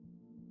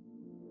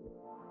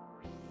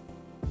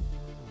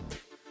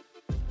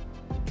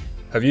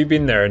Have you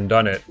been there and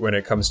done it when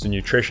it comes to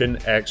nutrition,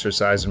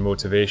 exercise and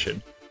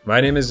motivation?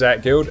 My name is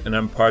Zach Guild and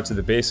I'm part of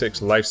the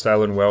Basics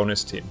Lifestyle and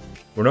Wellness team.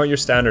 We're not your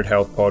standard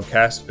health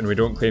podcast and we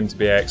don't claim to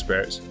be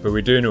experts, but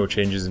we do know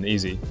change isn't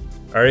easy.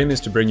 Our aim is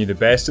to bring you the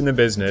best in the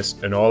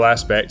business in all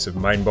aspects of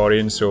mind, body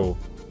and soul.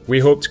 We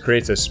hope to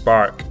create a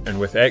spark and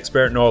with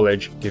expert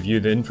knowledge give you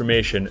the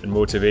information and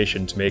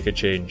motivation to make a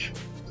change.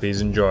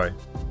 Please enjoy.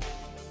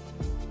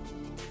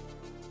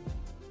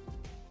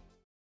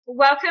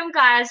 Welcome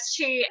guys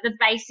to the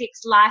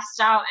Basics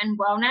Lifestyle and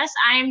Wellness.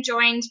 I am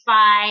joined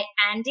by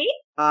Andy.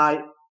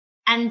 Hi.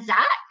 And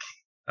Zach.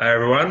 Hi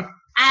everyone.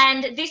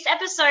 And this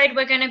episode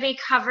we're going to be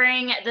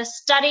covering the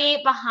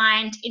study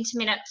behind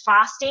intermittent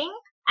fasting.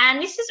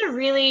 And this is a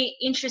really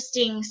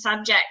interesting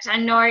subject. I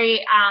know,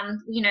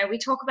 we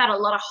talk about a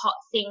lot of hot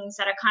things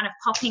that are kind of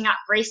popping up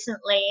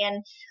recently,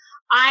 and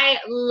I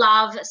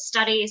love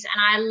studies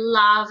and I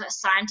love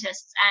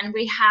scientists, and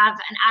we have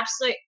an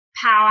absolute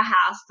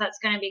powerhouse that's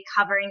going to be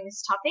covering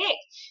this topic.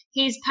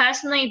 He's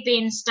personally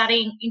been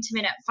studying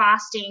intermittent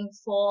fasting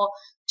for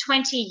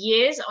 20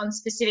 years on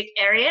specific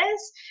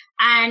areas,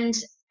 and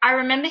I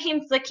remember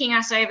him flicking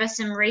us over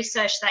some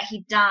research that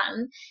he'd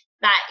done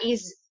that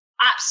is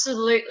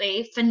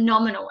absolutely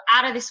phenomenal,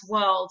 out of this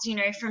world,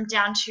 from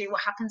down to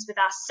what happens with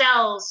our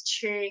cells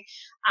to,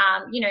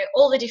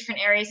 all the different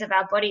areas of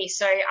our body.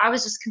 So I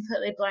was just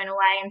completely blown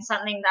away, and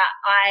something that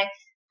I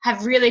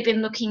have really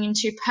been looking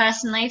into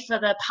personally for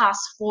the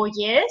past 4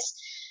 years.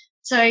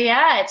 So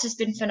yeah, it's just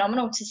been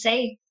phenomenal to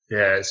see.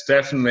 Yeah, it's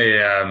definitely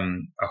a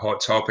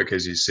hot topic,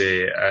 as you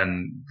say.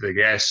 And the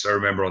guest I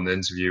remember on the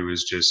interview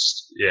was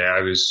just,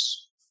 I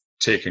was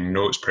taking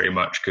notes pretty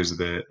much because of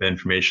the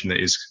information that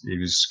he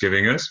was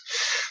giving us.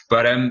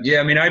 But I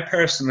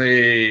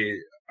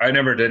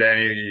never did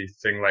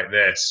anything like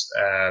this.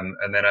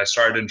 And then I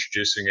started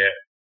introducing it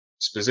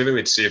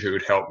specifically to see if it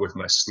would help with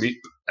my sleep.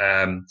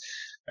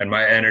 And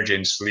my energy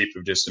and sleep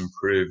have just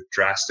improved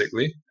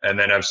drastically. And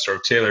then I've sort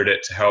of tailored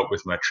it to help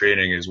with my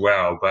training as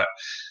well. But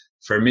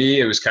for me,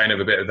 it was kind of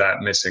a bit of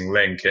that missing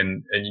link.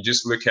 And you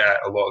just look at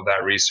a lot of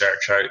that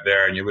research out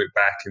there, and you look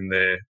back in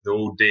the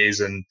old days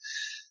and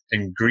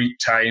in Greek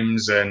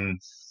times and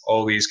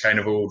all these kind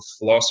of old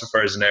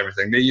philosophers and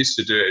everything, they used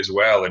to do it as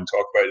well and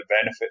talk about the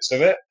benefits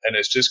of it. And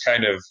it's just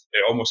it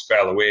almost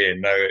fell away,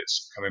 and now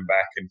it's coming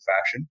back in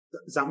fashion.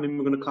 Does that mean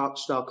we're going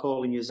to start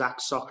calling you Zach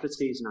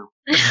Socrates now?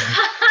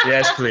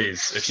 Yes,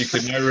 please. If you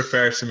could now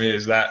refer to me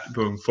as that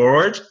going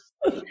forward.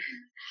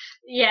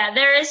 Yeah,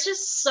 there is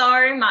just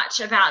so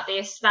much about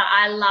this that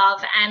I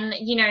love. And,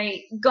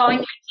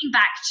 going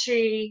back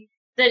to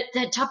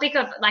the topic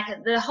of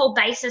the whole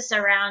basis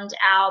around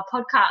our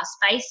podcast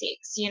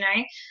basics,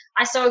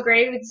 I so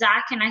agree with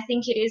Zach, and I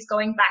think it is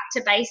going back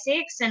to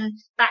basics and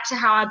back to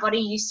how our body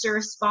used to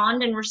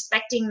respond and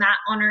respecting that,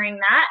 honoring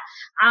that.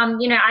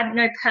 I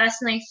know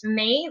personally for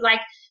me,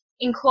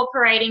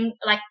 incorporating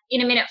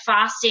intermittent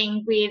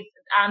fasting with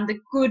the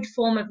good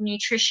form of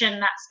nutrition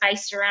that's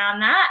based around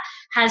that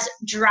has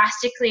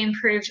drastically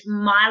improved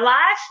my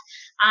life.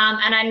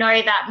 And I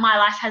know that my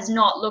life has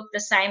not looked the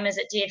same as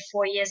it did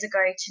 4 years ago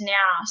to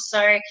now.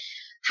 So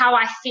how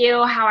I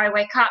feel, how I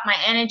wake up, my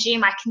energy,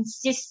 my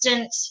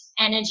consistent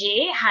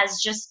energy has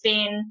just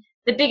been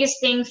the biggest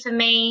thing for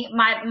me.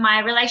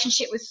 My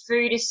relationship with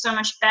food is so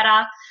much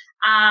better.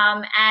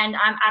 And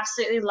I'm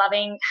absolutely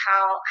loving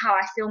how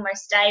I feel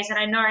most days. And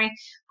I know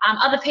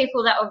other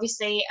people that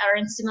obviously are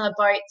in similar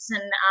boats,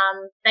 and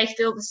they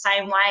feel the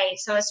same way.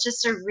 So it's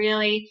just a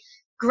really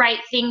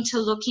great thing to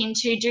look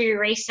into, do your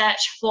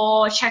research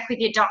for, check with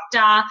your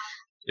doctor.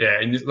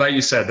 Yeah, and like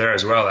you said there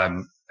as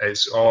well,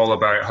 it's all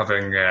about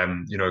having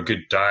a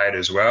good diet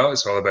as well.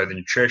 It's all about the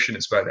nutrition.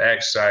 It's about the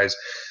exercise.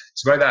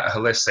 It's about that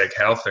holistic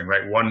health thing.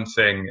 One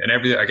thing, and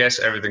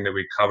everything that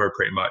we cover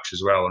pretty much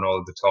as well on all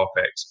of the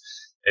topics.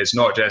 It's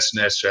not just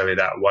necessarily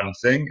that one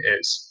thing.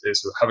 It's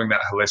having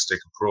that holistic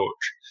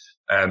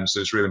approach. So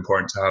it's really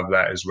important to have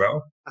that as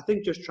well. I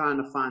think just trying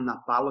to find that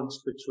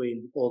balance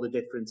between all the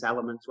different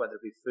elements, whether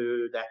it be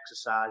food,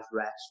 exercise,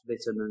 rest,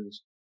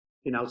 vitamins.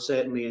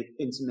 Certainly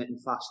intermittent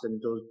fasting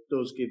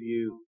does give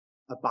you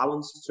a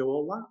balance to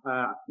all that.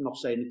 I'm not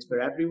saying it's for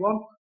everyone,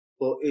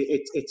 but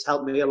it's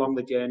helped me along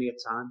the journey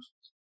at times.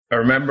 I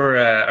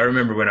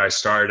remember when I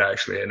started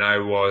actually, and I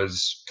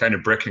was kind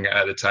of bricking it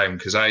at the time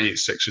because I eat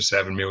 6 or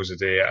 7 meals a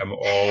day. I'm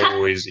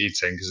always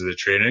eating because of the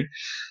training.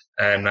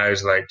 And I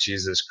was like,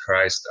 Jesus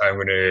Christ, I'm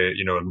going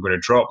to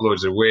drop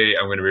loads of weight.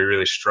 I'm going to be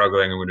really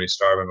struggling. I'm going to be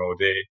starving all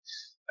day.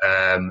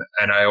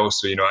 And I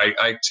also,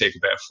 I take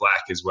a bit of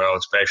flack as well,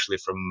 especially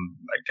from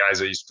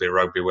guys I used to play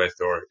rugby with,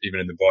 or even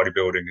in the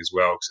bodybuilding as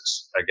well, because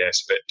it's, I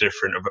guess, a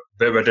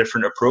bit of a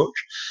different approach.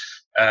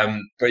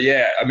 But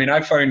yeah,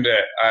 I found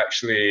it, I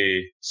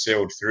actually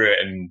sailed through it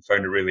and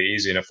found it really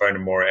easy, and I found it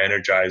more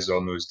energized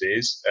on those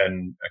days.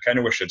 And I kind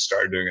of wish I'd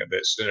started doing it a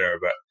bit sooner,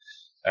 but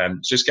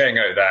just getting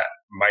out of that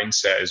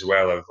mindset as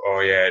well of,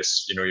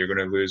 it's, you're going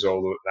to lose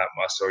all that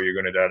muscle, you're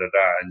going to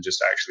and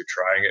just actually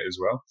trying it as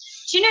well.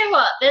 Do you know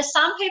what? There's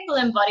some people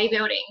in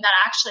bodybuilding that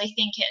actually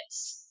think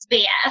it's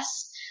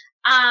BS.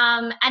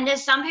 And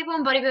there's some people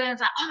in bodybuilding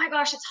that's like, oh my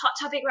gosh, it's hot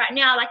topic right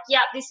now. Like,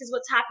 yep, this is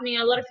what's happening.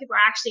 A lot of people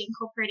are actually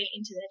incorporating it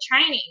into their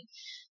training.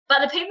 But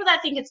the people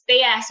that think it's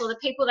BS, or the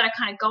people that are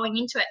kind of going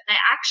into it, they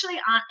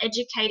actually aren't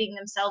educating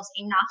themselves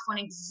enough on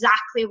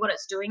exactly what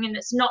it's doing. And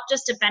it's not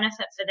just a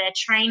benefit for their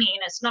training.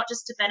 It's not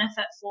just a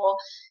benefit for,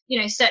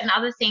 certain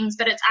other things,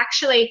 but it's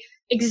actually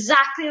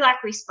exactly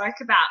like we spoke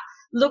about,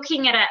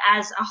 looking at it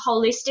as a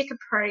holistic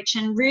approach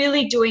and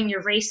really doing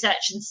your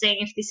research and seeing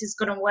if this is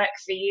going to work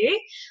for you,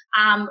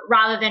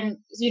 rather than,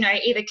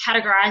 either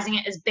categorizing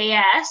it as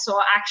BS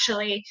or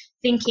actually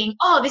thinking,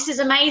 oh, this is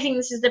amazing,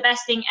 this is the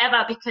best thing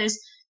ever, because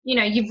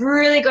you've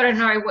really got to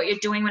know what you're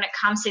doing when it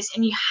comes to this,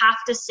 and you have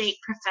to seek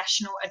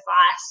professional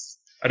advice.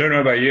 I don't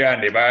know about you,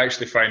 Andy, but I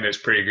actually find it's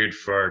pretty good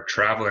for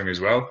traveling as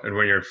well. And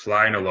when you're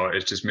flying a lot,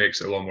 it just makes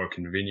it a lot more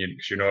convenient,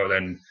 because you're not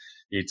then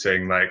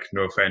eating, like,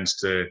 no offense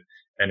to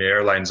any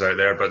airlines out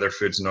there, but their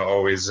food's not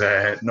always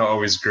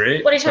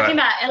great. What are you talking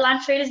about?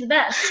 Airline food is the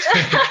best.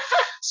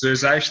 So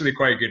it's actually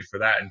quite good for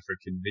that and for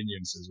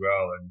convenience as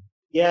well. And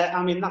yeah,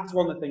 I mean, that's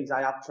one of the things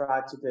I have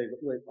tried to do.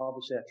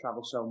 Obviously, I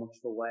travel so much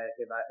for work.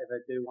 If I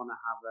do want to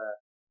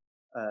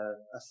have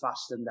a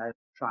fasting day, I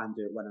try and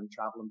do it when I'm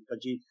traveling,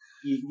 because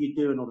you're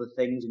doing other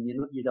things, and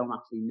you don't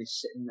actually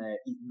miss sitting there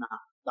eating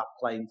that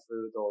plane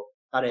food or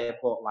that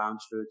airport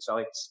lounge food.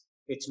 So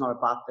it's not a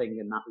bad thing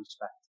in that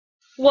respect.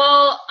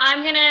 Well,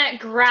 I'm going to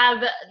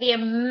grab the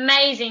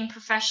amazing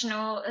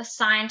professional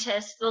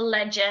scientist, the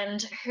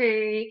legend,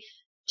 who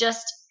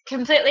just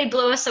completely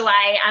blew us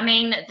away. I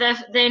mean,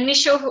 the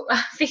initial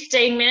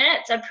 15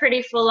 minutes are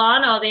pretty full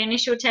on, or the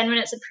initial 10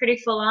 minutes are pretty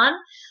full on.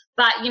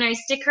 But,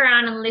 stick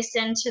around and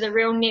listen to the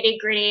real nitty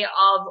gritty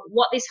of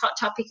what this hot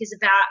topic is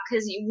about,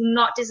 because you will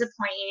not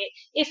disappoint you.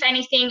 If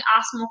anything,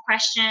 ask more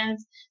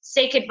questions,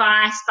 seek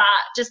advice, but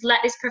just let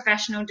this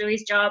professional do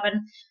his job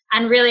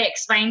and really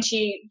explain to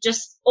you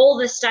just all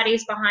the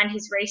studies behind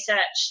his research.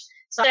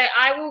 So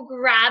I will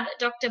grab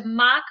Dr.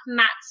 Mark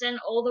Mattson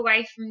all the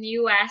way from the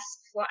US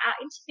for our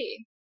interview.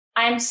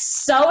 I'm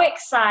so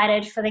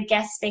excited for the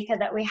guest speaker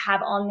that we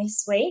have on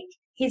this week.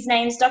 His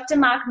name's Dr.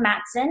 Mark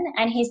Mattson,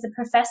 and he's the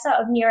Professor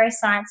of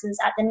Neurosciences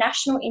at the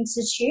National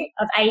Institute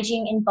of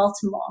Aging in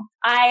Baltimore.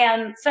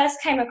 I first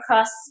came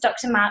across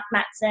Dr. Mark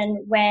Mattson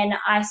when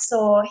I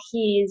saw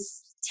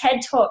his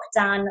TED Talk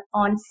done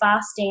on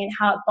fasting and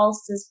how it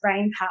bolsters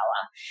brain power.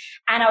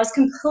 And I was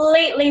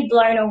completely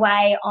blown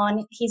away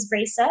on his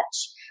research.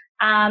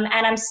 And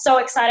I'm so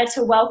excited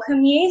to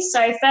welcome you.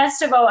 So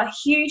first of all, a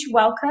huge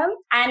welcome,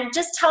 and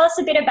just tell us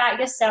a bit about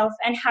yourself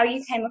and how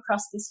you came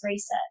across this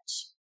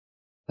research.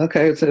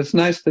 Okay, it's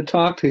nice to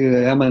talk to you,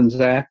 Emma and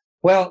Zach.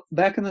 Well,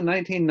 back in the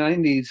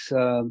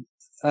 1990s,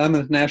 I'm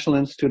at the National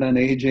Institute on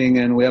Aging,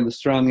 and we have a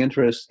strong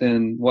interest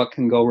in what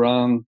can go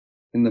wrong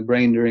in the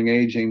brain during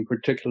aging,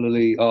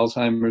 particularly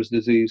Alzheimer's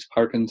disease,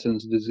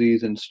 Parkinson's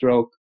disease, and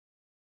stroke.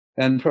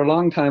 And for a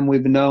long time,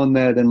 we've known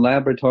that in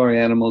laboratory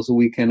animals,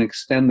 we can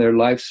extend their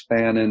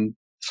lifespan and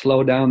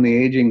slow down the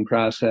aging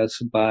process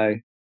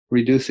by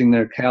reducing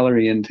their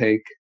calorie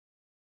intake.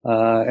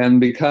 And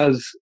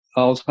because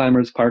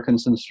Alzheimer's,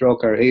 Parkinson's,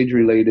 stroke are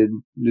age-related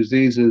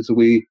diseases,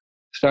 we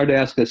started to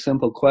ask a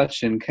simple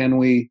question: can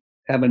we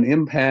have an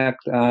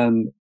impact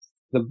on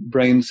the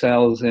brain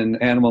cells in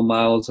animal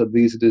models of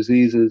these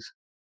diseases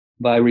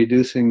by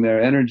reducing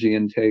their energy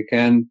intake?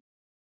 And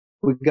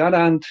we got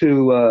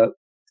onto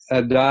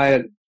a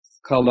diet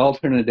called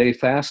alternate day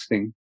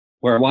fasting,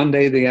 where one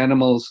day the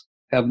animals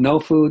have no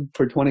food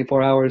for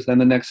 24 hours, then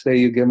the next day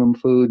you give them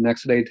food,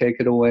 next day take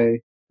it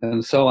away,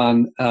 and so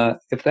on.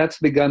 If that's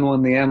begun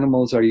when the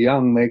animals are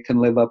young, they can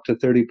live up to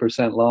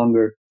 30%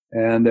 longer,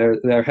 and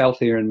they're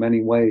healthier in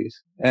many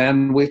ways.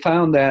 And we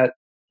found that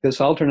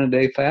this alternate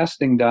day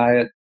fasting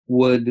diet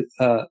would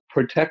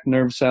protect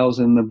nerve cells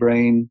in the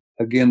brain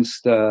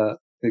against the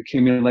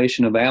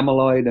accumulation of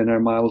amyloid in our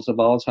models of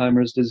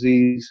Alzheimer's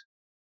disease,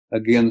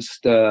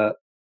 against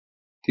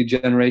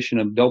degeneration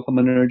of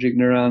dopaminergic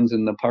neurons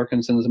in the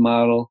Parkinson's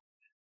model.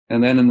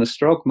 And then in the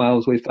stroke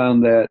models, we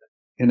found that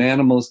in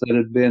animals that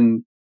had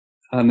been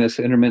on this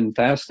intermittent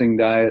fasting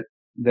diet,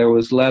 there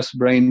was less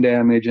brain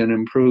damage and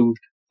improved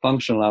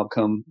functional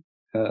outcome,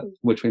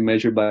 which we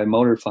measured by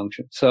motor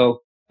function.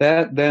 So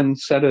that then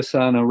set us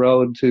on a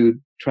road to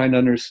trying to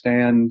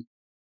understand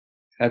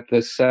at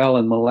the cell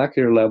and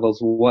molecular levels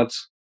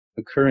what's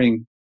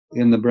occurring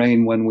in the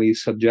brain when we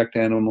subject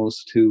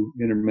animals to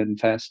intermittent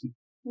fasting.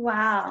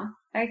 Wow.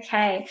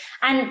 Okay.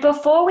 And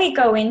before we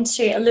go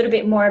into a little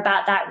bit more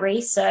about that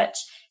research,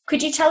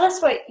 could you tell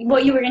us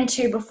what you were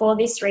into before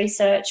this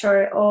research,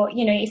 or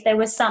if there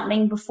was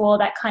something before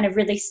that kind of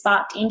really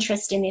sparked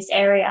interest in this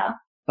area?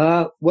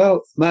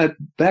 Well, my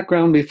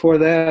background before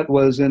that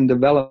was in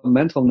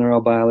developmental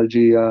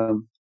neurobiology.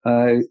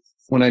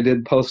 When I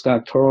did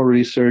postdoctoral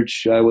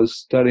research, I was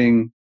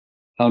studying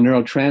how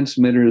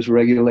neurotransmitters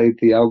regulate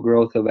the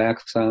outgrowth of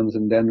axons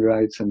and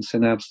dendrites and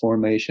synapse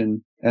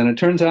formation. And it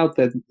turns out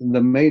that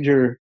the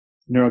major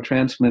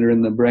neurotransmitter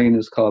in the brain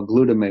is called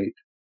glutamate.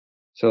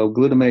 So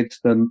glutamate's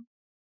the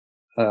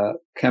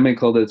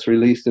chemical that's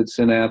released at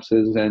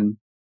synapses and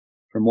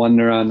from one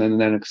neuron and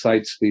then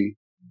excites the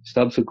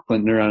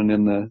subsequent neuron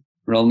in the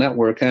neural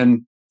network.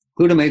 And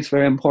glutamate's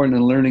very important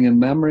in learning and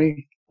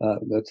memory.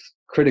 That's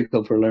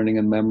critical for learning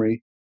and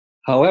memory.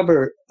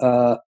 However,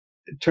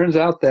 it turns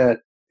out that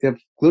if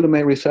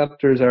glutamate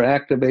receptors are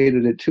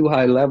activated at too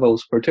high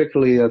levels,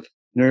 particularly if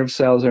nerve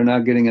cells are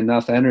not getting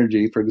enough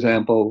energy, for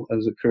example,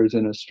 as occurs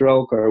in a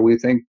stroke or we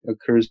think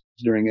occurs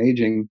during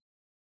aging,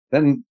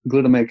 then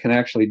glutamate can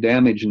actually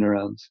damage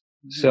neurons.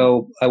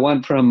 So I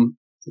went from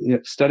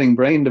studying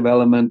brain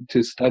development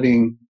to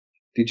studying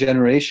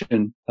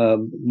degeneration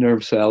of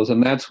nerve cells,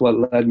 and that's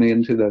what led me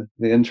into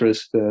the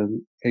interest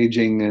in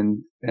aging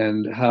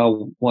and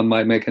how one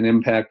might make an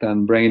impact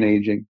on brain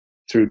aging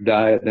through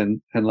diet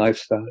and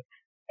lifestyle.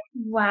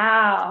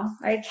 Wow.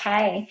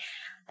 Okay.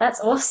 That's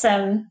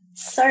awesome.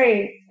 So,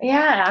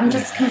 yeah, I'm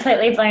just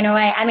completely blown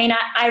away. I mean,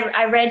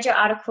 I read your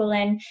article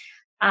and,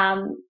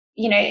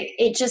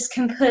 it just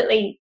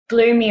completely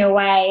blew me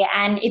away.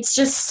 And it's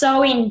just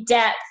so in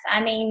depth.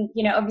 I mean,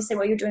 obviously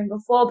what you're doing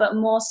before, but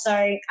more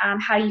so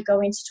how you go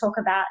in to talk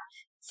about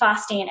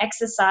fasting and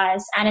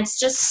exercise. And it's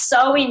just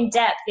so in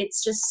depth.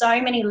 It's just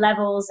so many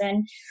levels.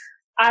 And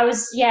I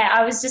was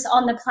just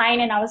on the plane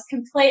and I was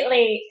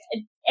completely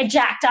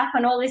jacked up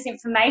on all this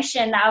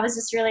information that I was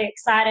just really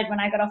excited when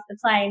I got off the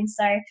plane.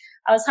 So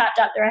I was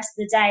hyped up the rest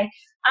of the day.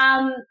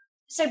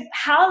 So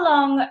how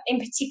long in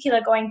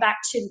particular, going back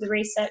to the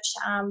research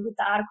with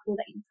the article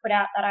that you put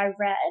out that I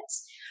read,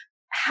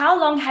 how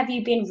long have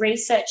you been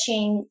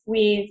researching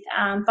with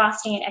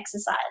fasting and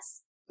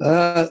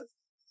exercise?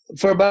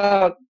 For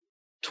about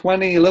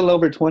a little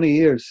over 20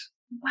 years.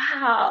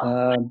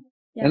 Wow.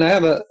 Yeah. And I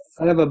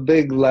have a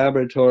big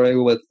laboratory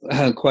with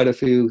quite a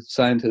few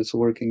scientists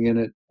working in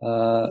it.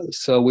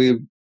 So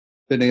we've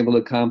been able to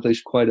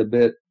accomplish quite a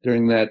bit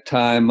during that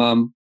time.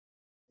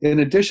 In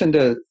addition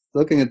to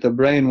looking at the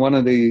brain, one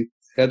of the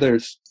other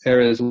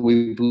areas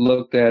we've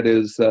looked at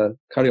is the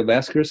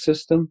cardiovascular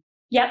system.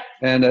 Yep.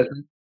 And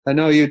I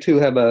know you too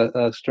have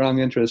a strong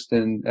interest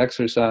in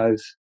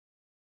exercise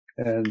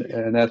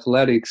and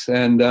athletics.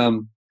 And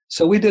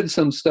so we did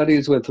some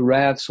studies with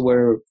rats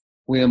where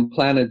we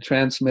implanted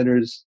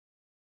transmitters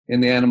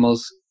in the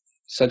animals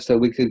such that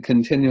we could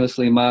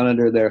continuously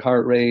monitor their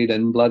heart rate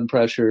and blood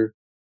pressure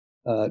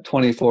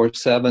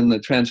 24/7. The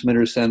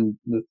transmitters send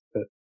the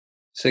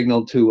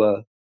signal to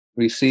a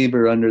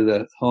receiver under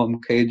the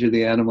home cage of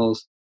the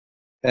animals.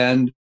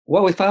 And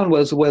what we found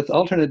was with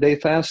alternate day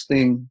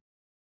fasting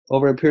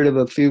over a period of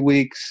a few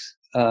weeks,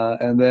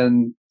 and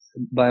then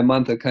by a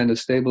month it kind of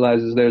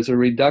stabilizes, there's a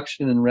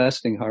reduction in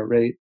resting heart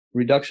rate,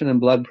 reduction in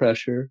blood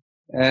pressure,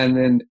 and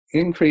an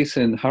increase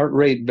in heart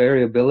rate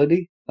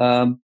variability.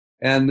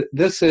 And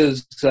this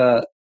is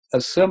a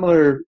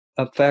similar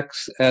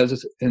effects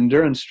as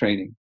endurance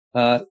training.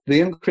 The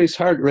increased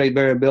heart rate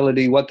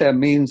variability, what that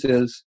means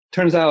is,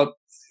 turns out,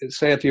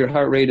 say if your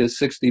heart rate is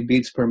 60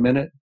 beats per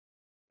minute,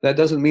 that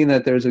doesn't mean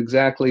that there's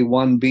exactly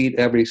one beat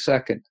every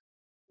second.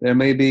 There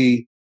may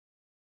be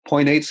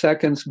 0.8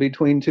 seconds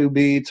between two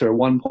beats or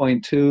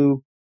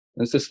 1.2.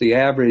 It's just the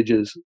average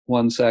is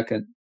 1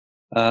 second.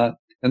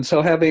 And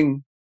so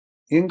having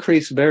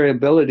increased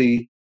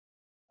variability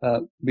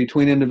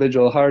between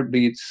individual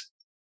heartbeats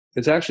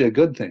is actually a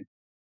good thing.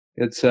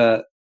 It's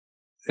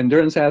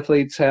endurance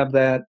athletes have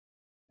that,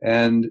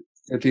 and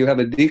if you have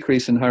a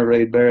decrease in heart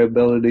rate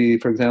variability,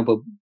 for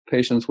example,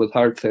 patients with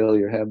heart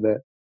failure have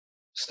that.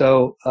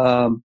 So,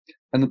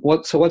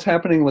 what's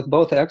happening with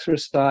both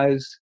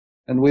exercise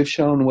and we've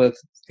shown with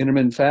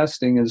intermittent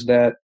fasting is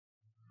that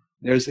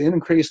there's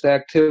increased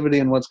activity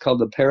in what's called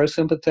the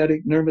parasympathetic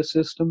nervous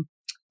system.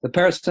 The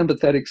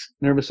parasympathetic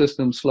nervous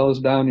system slows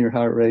down your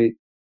heart rate.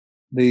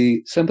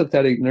 The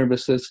sympathetic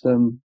nervous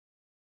system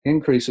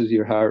increases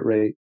your heart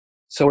rate.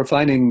 So we're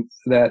finding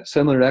that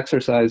similar to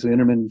exercise, the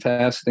intermittent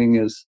fasting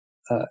is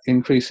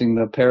increasing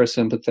the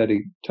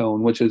parasympathetic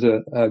tone, which is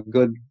a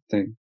good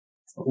thing.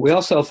 We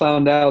also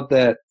found out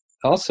that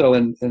also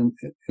in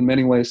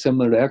many ways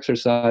similar to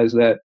exercise,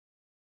 that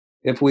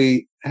if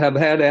we have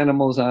had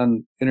animals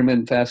on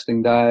intermittent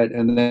fasting diet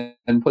and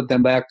then put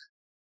them back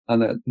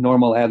on a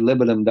normal ad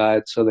libitum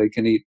diet so they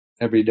can eat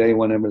every day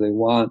whenever they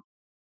want,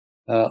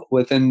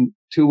 within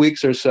 2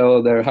 weeks or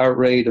so, their heart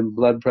rate and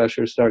blood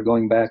pressure start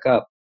going back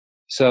up.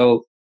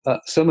 So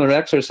similar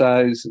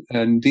exercise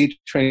and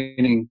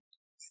detraining,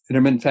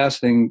 intermittent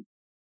fasting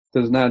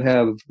does not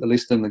have, at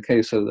least in the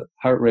case of the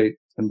heart rate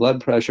and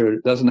blood pressure,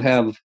 it doesn't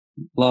have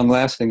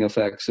long-lasting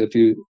effects. If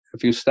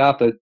you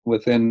stop it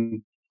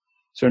within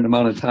a certain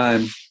amount of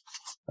time,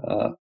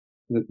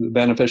 the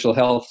beneficial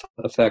health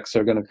effects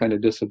are going to kind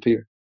of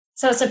disappear.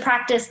 So it's a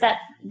practice that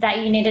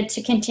you needed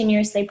to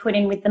continuously put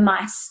in with the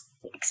mice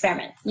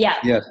experiment. Yeah.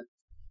 Yes.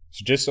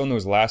 So just on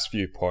those last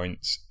few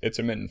points,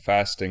 intermittent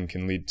fasting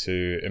can lead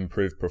to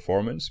improved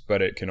performance,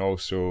 but it can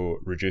also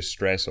reduce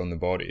stress on the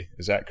body.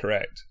 Is that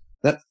correct?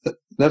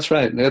 That's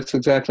right. That's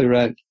exactly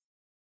right.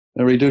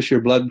 Reduce your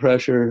blood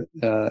pressure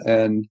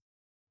and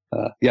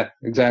yeah,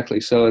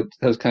 exactly. So it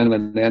has kind of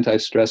an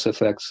anti-stress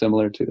effect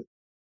similar to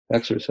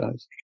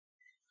exercise.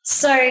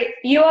 So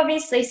you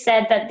obviously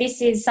said that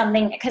this is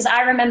something, because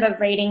I remember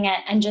reading it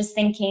and just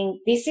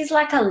thinking, this is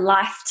like a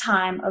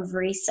lifetime of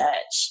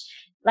research.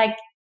 Like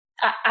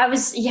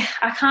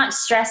I can't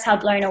stress how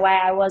blown away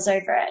I was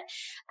over it.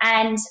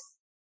 And,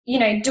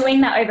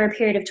 doing that over a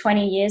period of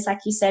 20 years, like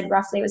you said,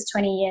 roughly it was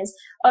 20 years.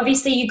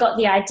 Obviously you got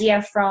the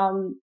idea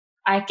from,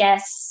 I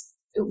guess,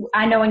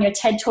 I know in your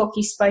TED talk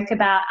you spoke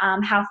about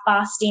how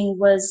fasting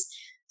was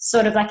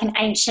sort of like an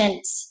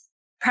ancient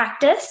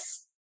practice.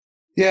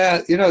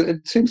 Yeah,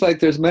 it seems like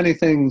there's many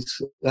things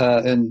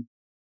in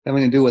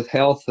having to do with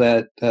health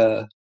that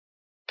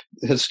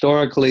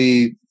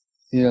historically,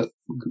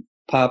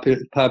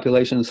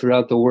 populations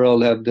throughout the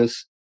world have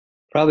just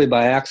probably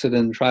by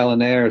accident, trial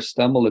and error,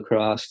 stumbled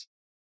across.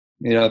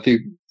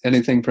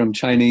 Anything from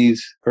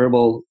Chinese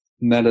herbal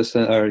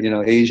medicine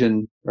or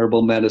Asian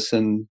herbal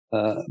medicine,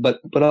 but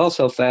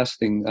also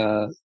fasting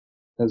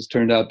has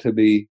turned out to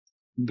be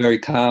very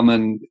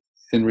common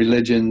in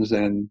religions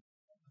and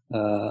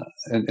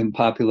in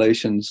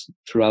populations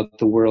throughout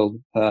the world.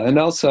 And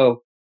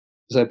also,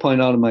 as I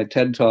point out in my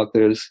TED talk,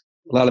 there's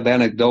a lot of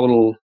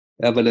anecdotal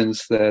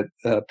evidence that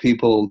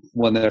people,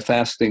 when they're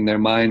fasting, their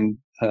mind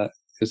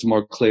is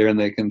more clear and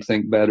they can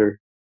think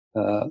better.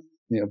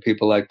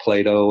 People like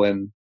Plato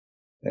and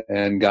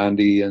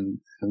Gandhi and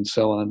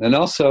so on. And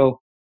also,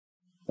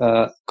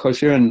 of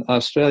course, you're in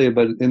Australia,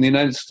 but in the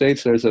United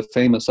States, there's a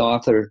famous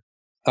author,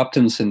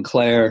 Upton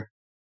Sinclair,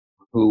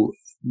 who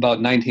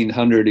about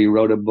 1900, he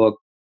wrote a book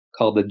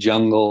called The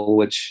Jungle,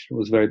 which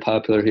was very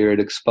popular here. It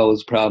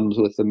exposed problems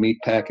with the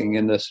meatpacking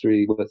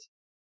industry, with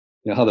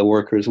how the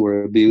workers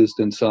were abused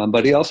and so on.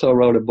 But he also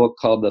wrote a book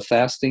called The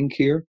Fasting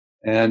Cure,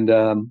 and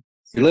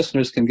your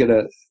listeners can get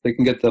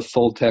the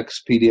full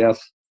text PDF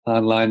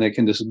online. They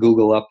can just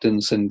Google Upton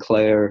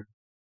Sinclair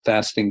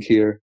Fasting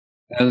Cure,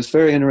 and it's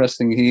very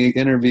interesting. He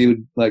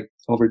interviewed like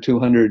over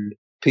 200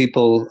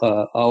 people.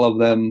 All of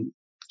them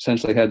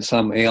essentially had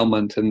some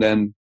ailment, and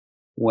then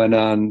went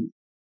on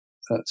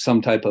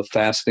some type of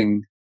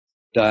fasting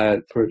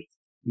diet for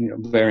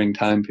varying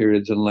time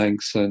periods and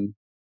lengths, and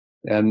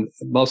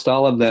most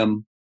all of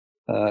them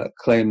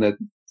claim that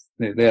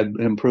they had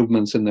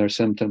improvements in their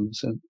symptoms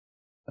and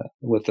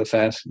with the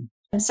fasting.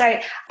 So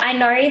I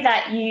know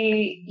that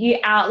you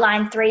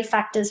outlined 3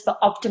 factors for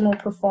optimal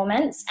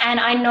performance, and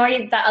I know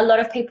that a lot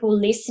of people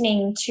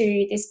listening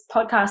to this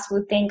podcast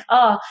would think,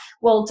 oh,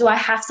 well, do I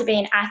have to be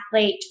an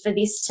athlete for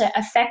this to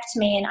affect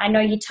me? And I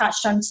know you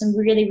touched on some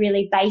really,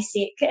 really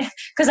basic,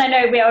 because I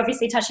know we're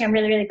obviously touching on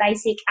really, really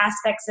basic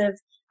aspects of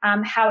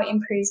how it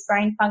improves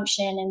brain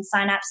function and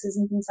synapses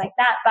and things like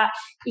that. But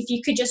if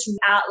you could just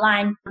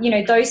outline,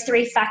 those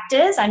 3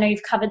 factors, I know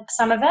you've covered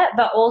some of it,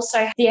 but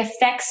also the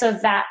effects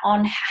of that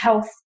on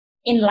health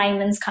in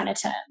layman's kind of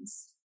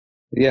terms.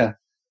 Yeah.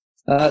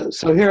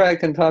 So here I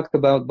can talk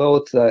about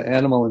both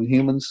animal and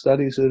human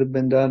studies that have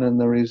been done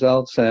and the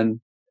results. And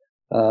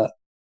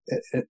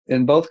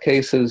in both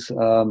cases,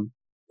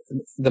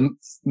 the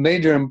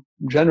major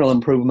general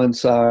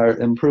improvements are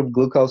improved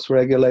glucose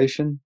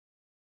regulation.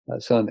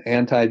 So an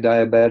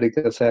anti-diabetic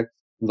effect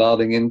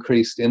involving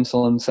increased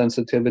insulin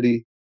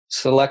sensitivity,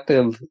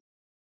 selective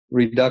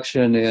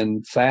reduction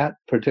in fat,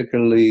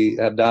 particularly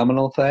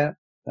abdominal fat.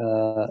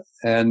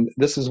 And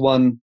this is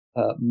one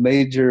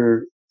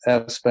major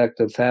aspect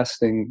of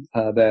fasting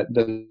that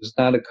does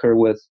not occur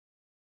with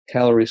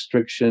calorie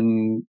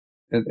restriction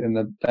in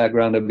the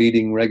background of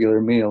eating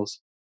regular meals.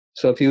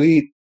 So if you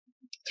eat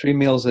 3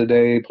 meals a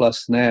day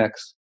plus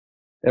snacks,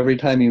 every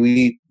time you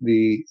eat,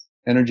 the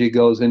energy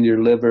goes into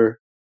your liver,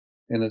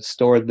 and it's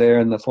stored there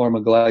in the form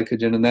of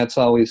glycogen, and that's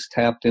always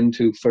tapped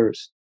into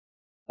first.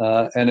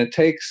 And it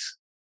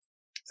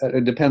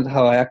depends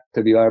how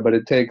active you are, but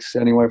it takes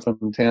anywhere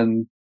from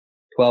 10,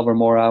 12 or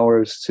more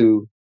hours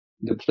to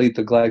deplete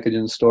the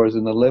glycogen stores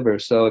in the liver.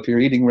 So if you're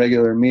eating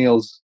regular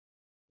meals,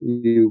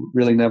 you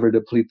really never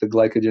deplete the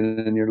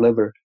glycogen in your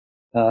liver.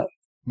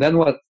 Then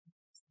what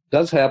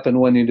does happen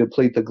when you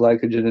deplete the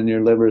glycogen in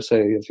your liver,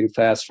 say if you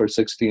fast for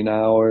 16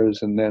 hours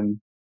and then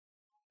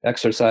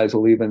exercise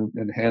will even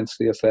enhance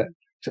the effect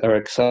or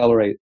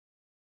accelerate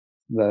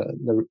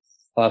the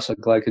loss of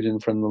glycogen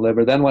from the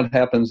liver. Then what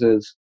happens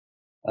is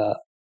your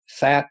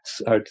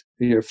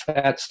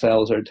fat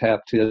cells are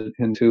tapped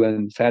into,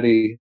 and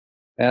fatty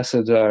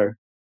acids are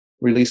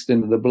released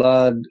into the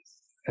blood,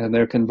 and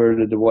they're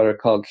converted to what are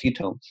called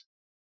ketones.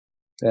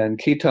 And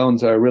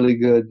ketones are a really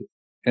good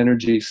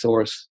energy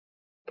source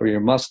for your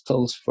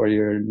muscles, for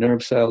your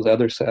nerve cells,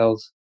 other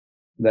cells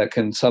that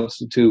can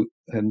substitute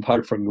in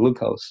part for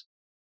glucose.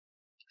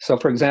 So,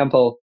 for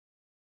example,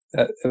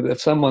 if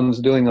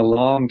someone's doing a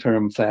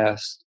long-term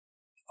fast,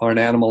 or an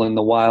animal in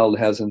the wild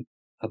hasn't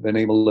been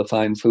able to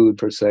find food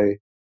for, say,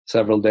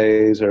 several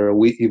days or a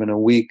week, even a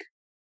week,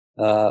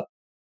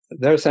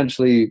 they're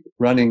essentially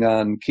running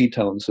on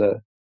ketones.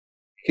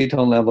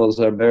 Ketone levels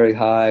are very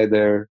high.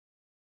 Their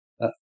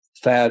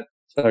fats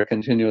are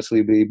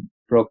continuously being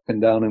broken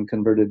down and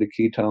converted to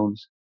ketones.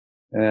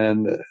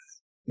 And,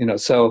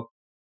 so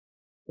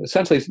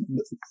essentially,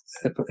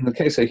 in the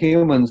case of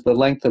humans, the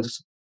length of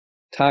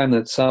time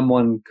that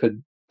someone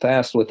could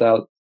fast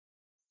without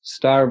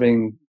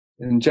starving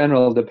in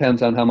general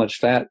depends on how much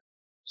fat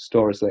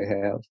stores they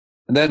have.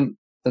 And then,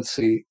 let's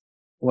see,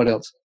 what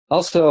else?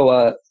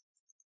 Also,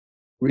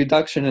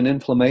 reduction in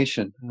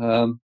inflammation.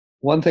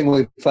 One thing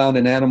we've found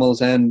in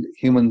animals and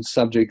human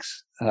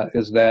subjects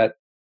is that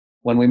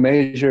when we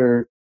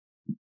measure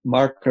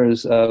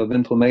markers of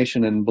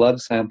inflammation in blood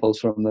samples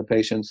from the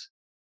patients,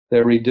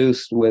 they're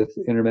reduced with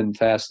intermittent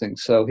fasting.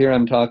 So here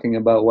I'm talking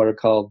about what are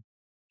called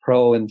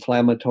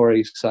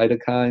pro-inflammatory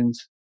cytokines,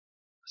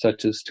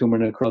 such as tumor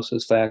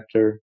necrosis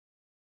factor,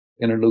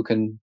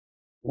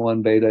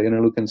 interleukin-1 beta,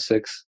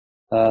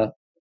 interleukin-6.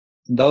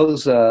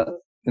 Those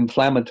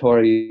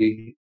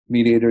inflammatory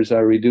mediators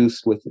are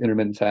reduced with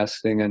intermittent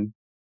fasting, and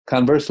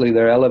conversely,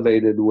 they're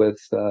elevated with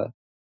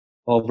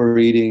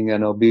overeating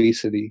and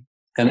obesity.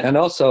 And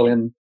also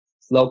in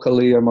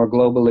locally or more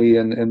globally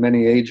in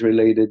many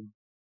age-related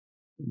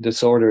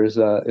disorders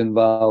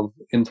involve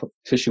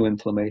tissue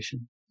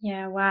inflammation.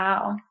 Yeah,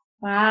 wow.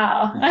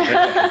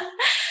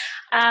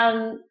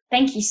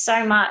 Thank you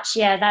so much.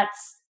 Yeah,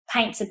 that's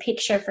paints a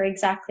picture for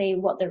exactly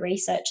what the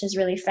research has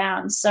really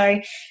found. So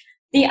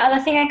the other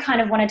thing I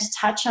kind of wanted to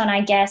touch on,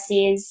 I guess,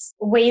 is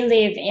we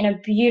live in a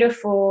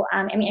beautiful,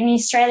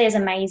 Australia is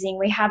amazing.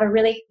 We have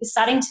we're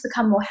starting to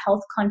become more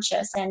health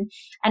conscious and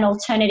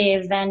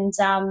alternative. And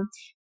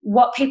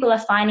what people are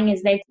finding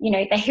is they're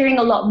hearing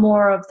a lot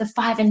more of the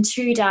 5 and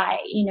 2 diet,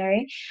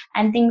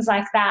 and things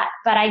like that.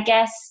 But I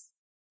guess,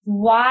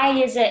 why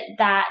is it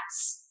that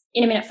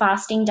intermittent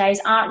fasting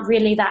days aren't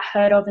really that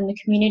heard of in the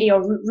community,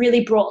 or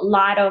really brought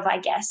light of, I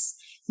guess,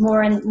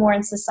 more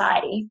in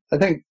society? I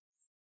think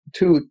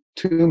two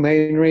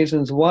main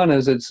reasons. One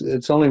is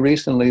it's only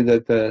recently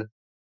that the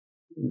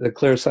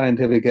clear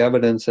scientific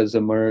evidence has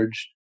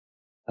emerged,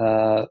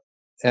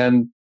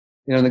 and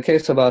in the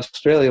case of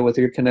Australia, with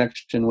your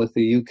connection with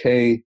the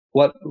UK,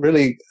 what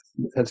really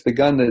has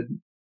begun to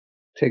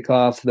take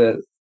off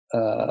the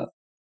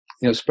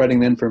spreading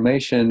the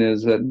information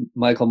is that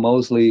Michael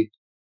Mosley,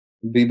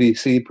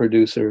 BBC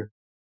producer,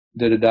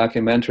 did a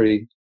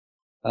documentary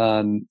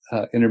on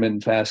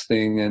intermittent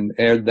fasting and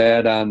aired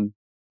that on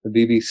the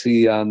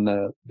BBC on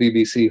the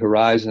BBC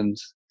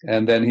Horizons.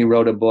 And then he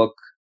wrote a book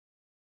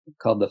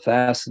called The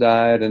Fast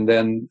Diet. And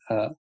then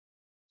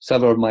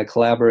several of my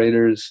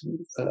collaborators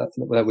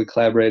that we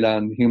collaborate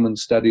on human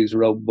studies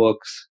wrote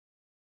books,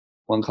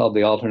 one called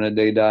The Alternate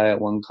Day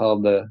Diet, one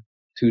called The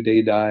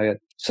 2-Day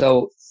Diet.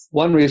 So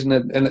one reason,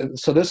 and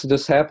so this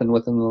just happened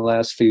within the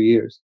last few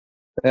years.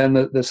 And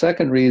the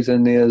second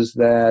reason is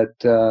that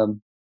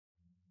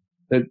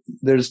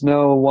there's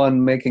no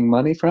one making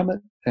money from it.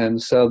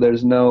 And so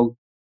there's no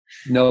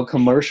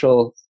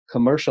commercial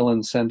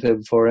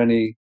incentive for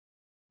any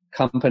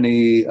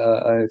company,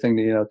 I think,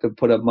 to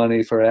put up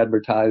money for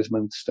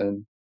advertisements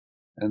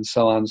and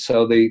so on.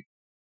 So the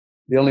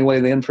only way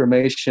the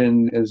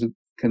information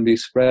can be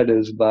spread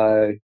is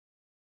by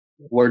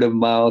word of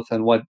mouth,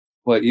 and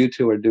what you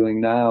two are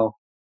doing now.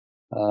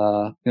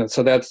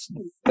 So that's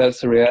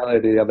the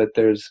reality of it.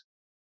 There's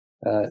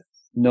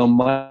no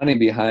money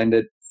behind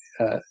it,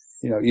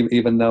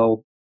 even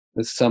though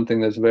it's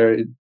something that's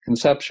very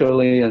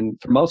conceptually,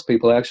 and for most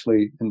people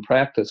actually in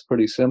practice,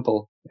 pretty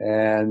simple,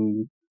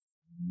 and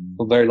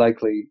will very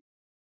likely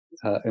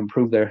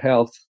improve their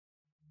health,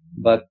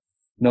 but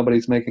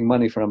nobody's making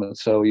money from it,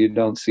 so you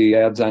don't see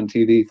ads on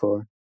TV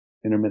for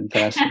intermittent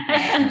fasting.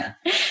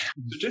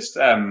 So just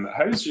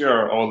how's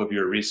all of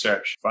your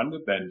research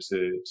funded then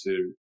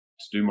to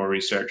do more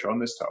research on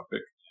this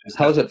topic?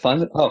 How's it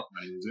funded? Oh,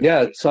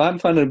 yeah. So I'm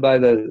funded by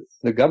the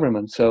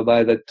government, so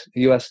by the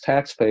U.S.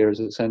 taxpayers,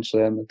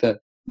 essentially. I'm at the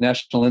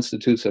National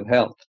Institutes of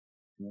Health.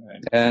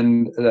 Right.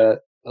 And a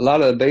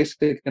lot of the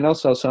basic and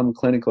also some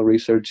clinical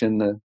research in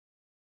the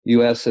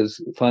U.S.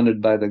 is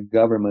funded by the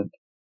government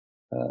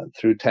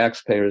through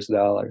taxpayers'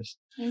 dollars.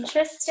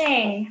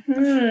 Interesting.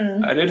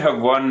 I did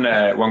have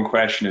one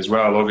question as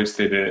well.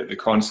 Obviously, the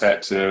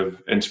concept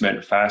of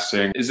intermittent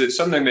fasting, is it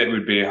something that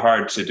would be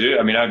hard to do?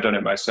 I mean, I've done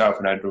it myself,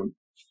 and I don't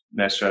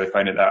necessarily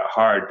find it that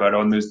hard. But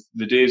on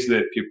the days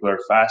that people are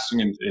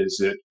fasting, and is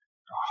it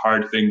a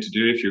hard thing to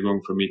do if you're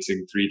going from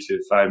eating 3 to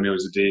 5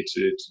 meals a day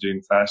to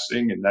doing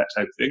fasting and that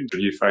type of thing? Or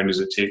do you find, does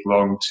it take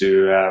long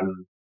to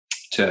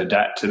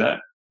adapt to that?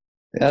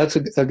 Yeah, that's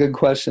a good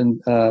question.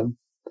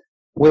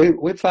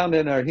 We found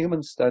in our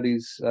human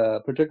studies,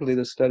 particularly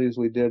the studies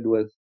we did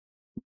with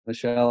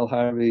Michelle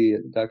Harvey,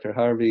 Dr.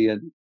 Harvey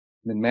in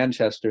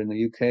Manchester in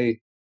the UK,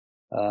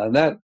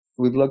 that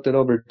we've looked at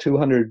over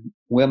 200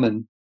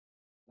 women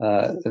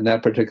in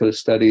that particular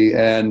study.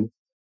 And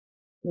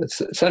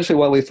it's essentially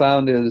what we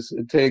found is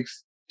it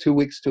takes 2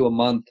 weeks to a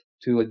month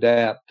to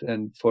adapt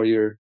and for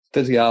your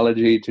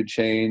physiology to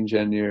change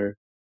and your,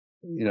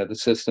 the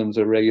systems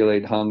that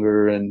regulate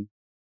hunger and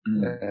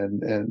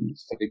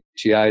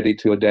satiety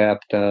to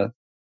adapt.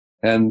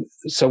 And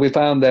so we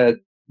found that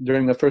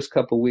during the first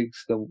couple of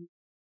weeks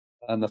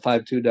on the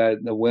 5-2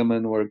 diet, the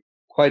women were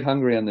quite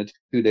hungry on the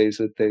 2 days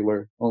that they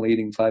were only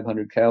eating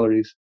 500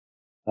 calories.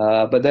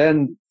 But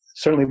then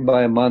certainly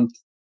by a month,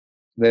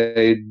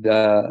 they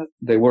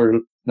were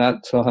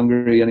not so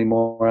hungry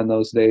anymore on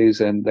those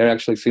days, and they're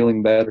actually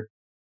feeling better.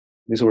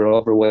 These were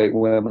overweight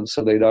women,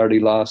 so they'd already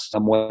lost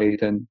some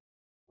weight and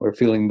were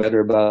feeling better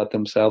about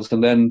themselves.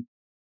 And then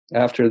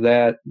after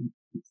that,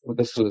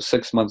 this was a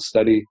 6-month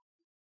study,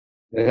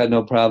 they had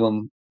no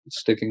problem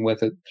sticking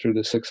with it through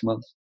the 6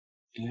 months.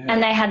 Yeah.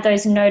 And they had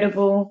those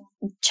notable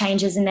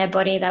changes in their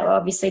body that were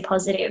obviously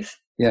positive.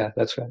 Yeah,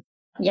 that's right.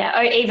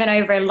 Yeah, even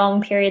over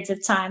long periods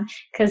of time.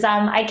 Because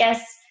I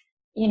guess,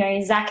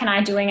 Zach and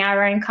I doing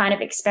our own kind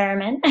of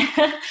experiment.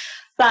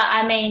 But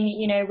I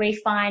mean, we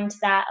find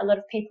that a lot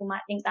of people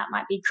might think that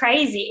might be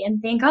crazy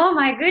and think, oh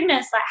my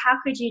goodness, like how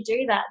could you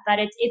do that? But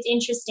it's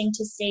interesting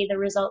to see the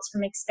results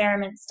from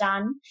experiments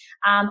done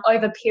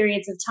over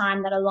periods of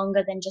time that are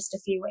longer than just a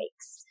few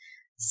weeks.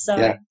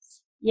 So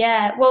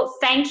yeah. Well,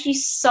 thank you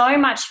so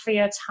much for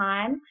your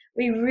time.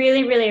 We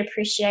really, really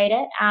appreciate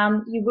it.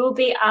 You will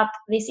be up,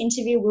 this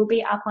interview will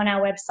be up on our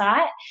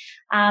website.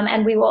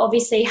 And we will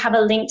obviously have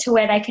a link to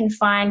where they can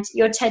find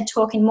your TED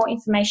Talk and more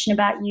information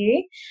about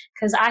you,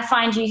 because I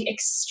find you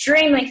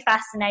extremely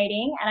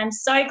fascinating. And I'm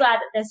so glad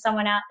that there's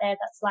someone out there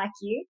that's like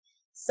you.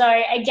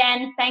 So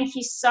again, thank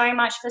you so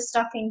much for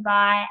stopping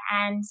by.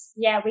 And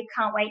yeah, we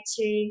can't wait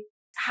to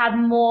have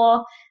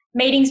more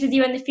meetings with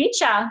you in the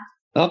future.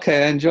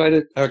 Okay, I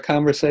enjoyed our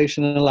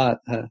conversation a lot.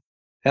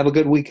 Have a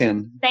good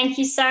weekend. Thank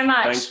you so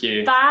much. Thank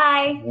you.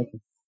 Bye. Okay.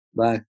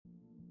 Bye.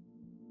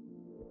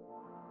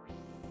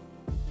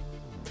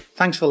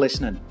 Thanks for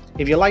listening.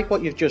 If you like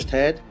what you've just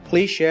heard,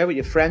 please share with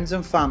your friends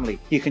and family.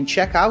 You can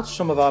check out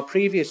some of our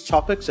previous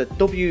topics at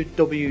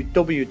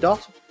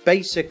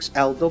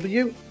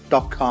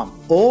www.basicslw.com,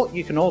 or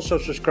you can also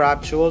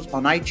subscribe to us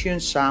on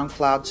iTunes,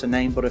 SoundCloud, to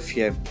name but a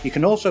few. You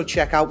can also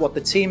check out what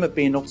the team have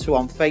been up to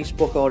on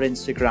Facebook or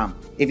Instagram.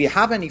 If you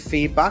have any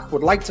feedback,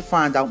 would like to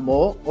find out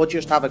more, or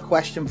just have a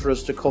question for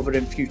us to cover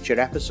in future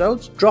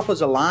episodes, drop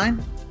us a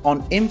line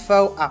on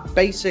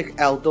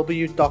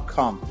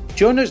info@basiclw.com.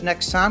 Join us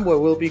next time where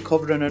we'll be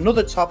covering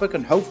another topic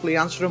and hopefully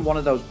answering one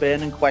of those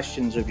burning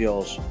questions of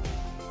yours.